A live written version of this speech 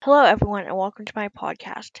Hello, everyone, and welcome to my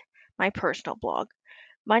podcast, my personal blog.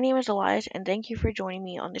 My name is Elias, and thank you for joining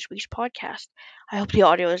me on this week's podcast. I hope the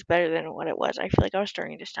audio is better than what it was. I feel like I was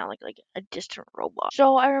starting to sound like a distant robot.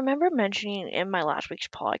 So I remember mentioning in my last week's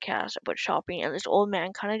podcast about shopping, and this old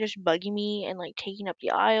man kind of just bugging me and like taking up the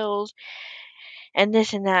aisles and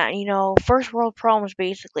this and that. First world problems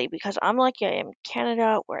basically, because I'm lucky I am in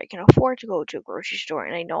Canada where I can afford to go to a grocery store,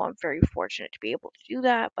 and I know I'm very fortunate to be able to do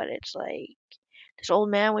that. But it's like this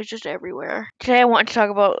old man was just everywhere. Today, I want to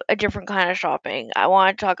talk about a different kind of shopping. I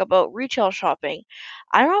want to talk about retail shopping.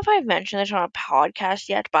 I don't know if I've mentioned this on a podcast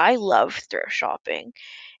yet, but I love thrift shopping.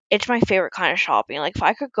 It's my favorite kind of shopping. Like, if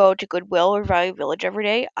I could go to Goodwill or Value Village every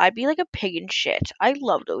day, I'd be like a pig in shit. I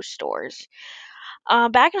love those stores.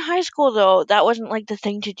 Back in high school, though, that wasn't like the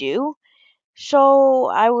thing to do. So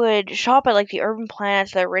I would shop at like the Urban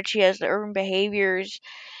Planets, the Richias, the Urban Behaviors,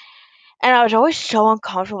 and I was always so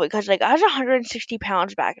uncomfortable because like I was 160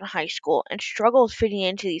 pounds back in high school and struggled fitting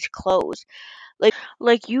into these clothes.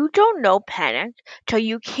 Like you don't know panic till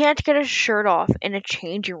you can't get a shirt off in a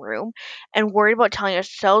changing room and worried about telling a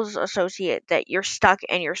sales associate that you're stuck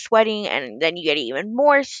and you're sweating, and then you get even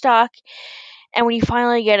more stuck. And when you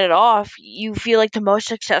finally get it off, you feel like the most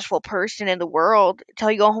successful person in the world till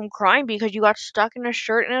you go home crying because you got stuck in a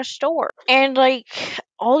shirt in a store. And like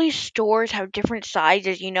all these stores have different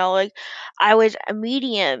sizes. Like I was a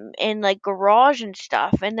medium in like Garage and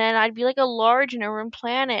stuff, and then I'd be like a large in Urban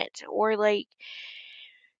Planet, or like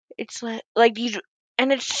it's like these.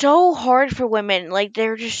 And it's so hard for women. Like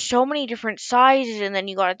there are just so many different sizes, and then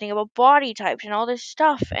you got to think about body types and all this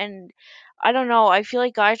stuff. And I don't know. I feel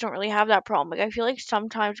like guys don't really have that problem. Like I feel like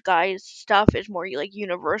sometimes guys' stuff is more like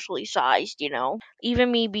universally sized.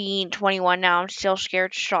 Even me being 21 now, I'm still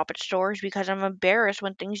scared to shop at stores because I'm embarrassed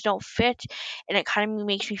when things don't fit, and it kind of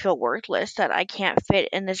makes me feel worthless that I can't fit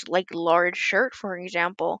in this like large shirt, for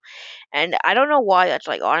example. And I don't know why that's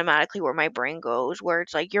like automatically where my brain goes, where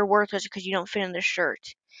it's like you're worthless because you don't fit in this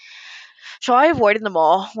shirt. So I avoided them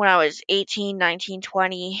all when I was 18, 19,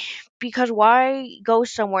 20, because why go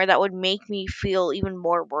somewhere that would make me feel even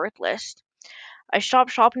more worthless? I stopped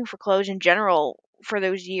shopping for clothes in general for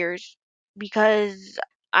those years because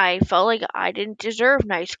I felt like I didn't deserve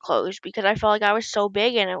nice clothes, because I felt like I was so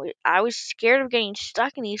big, and I was scared of getting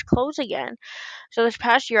stuck in these clothes again. So this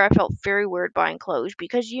past year, I felt very weird buying clothes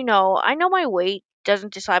because, I know my weight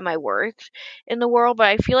doesn't decide my worth in the world, but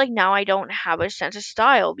I feel like now I don't have a sense of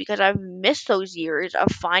style because I've missed those years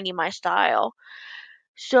of finding my style.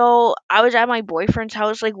 So I was at my boyfriend's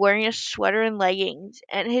house, like wearing a sweater and leggings,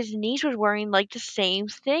 and his niece was wearing like the same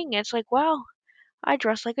thing. It's like, wow, I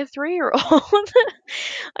dress like a 3-year-old.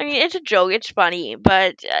 I mean, it's a joke, it's funny,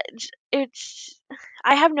 but it's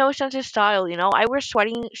I have no sense of style. I wear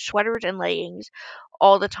sweating sweaters and leggings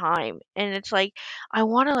all the time, and it's like I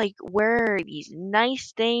want to like wear these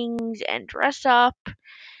nice things and dress up,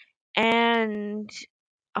 and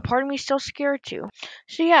a part of me is still scared to.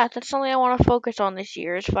 So yeah, that's something I want to focus on this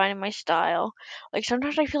year, is finding my style. Like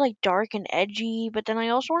sometimes I feel like dark and edgy, but then I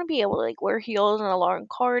also want to be able to like wear heels and a long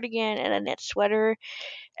cardigan and a knit sweater,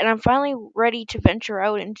 and I'm finally ready to venture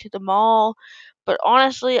out into the mall. But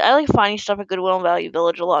honestly, I like finding stuff at Goodwill and Value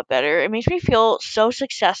Village a lot better. It makes me feel so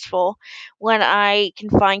successful when I can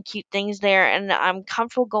find cute things there, and I'm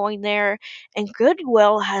comfortable going there. And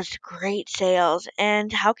Goodwill has great sales,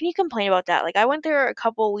 and how can you complain about that? Like I went there a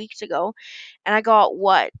couple of weeks ago, and I got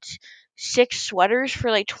what, 6 sweaters for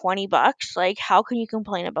like $20. Like how can you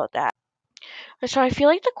complain about that? So I feel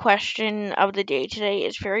like the question of the day today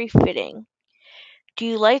is very fitting. Do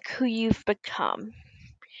you like who you've become?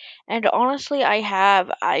 And honestly, I have.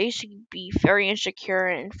 I used to be very insecure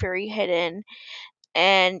and very hidden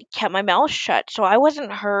and kept my mouth shut. So I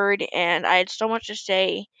wasn't heard, and I had so much to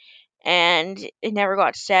say, and it never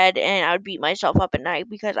got said. And I would beat myself up at night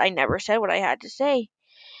because I never said what I had to say.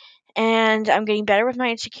 And I'm getting better with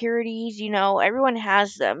my insecurities. Everyone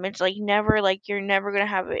has them. It's like never, like, you're never going to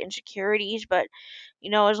have insecurities, but,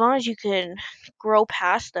 as long as you can grow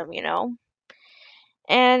past them.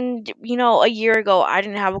 And, a year ago, I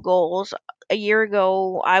didn't have goals. A year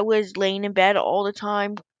ago, I was laying in bed all the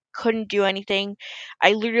time, couldn't do anything.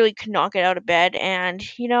 I literally could not get out of bed. And,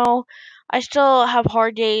 I still have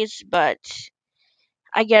hard days, but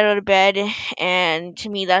I get out of bed. And to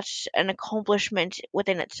me, that's an accomplishment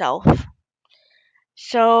within itself.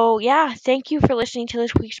 So, yeah, thank you for listening to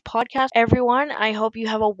this week's podcast, everyone. I hope you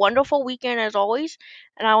have a wonderful weekend as always.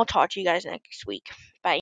 And I will talk to you guys next week. Bye.